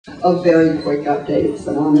Of very quick updates.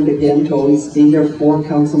 I'm honored again to always be here for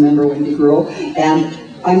Councilmember Wendy GREUEL, and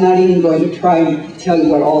I'm not even going to try and tell you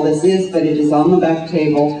what all this is, but it is on the back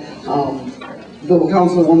table. The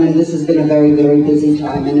Councilwoman, this has been a very, very busy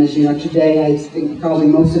time, and as you know, today I think probably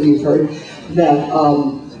most of you have heard that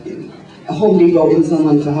Home Depot in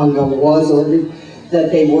Sunland, Tahunga was ordered,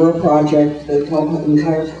 that they were a project that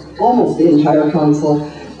almost the entire council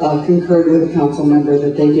concurred with the council member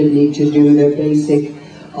that they did need to do their basic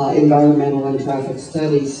environmental and traffic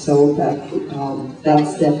studies, so that that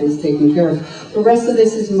step is taken care of. The rest of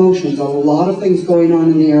this is motions. A lot of things going on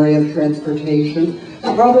in the area of transportation.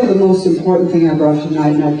 Probably the most important thing I brought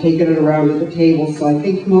tonight, and I've taken it around at the table, so I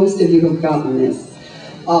think most of you have gotten this.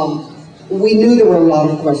 We knew there were a lot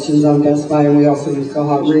of questions on Best Buy, and we also knew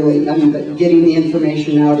Soha really, but getting the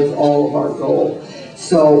information out is all of our goal.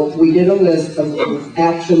 So we did a list of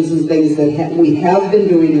actions and things that we have been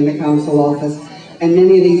doing in the council office, and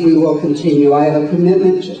many of these we will continue. I have a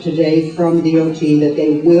commitment today from DOT that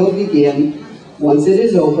they will begin, once it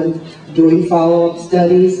is open, doing follow-up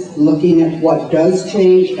studies, looking at what does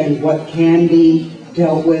change and what can be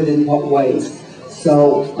dealt with in what ways.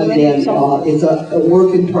 So again, it's a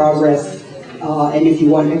work in progress, and if you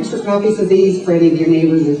want extra copies of these for any of your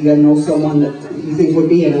neighbors, if you know someone that you think would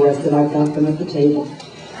be interested, I've got them at the table.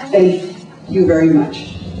 Thank you very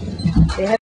much.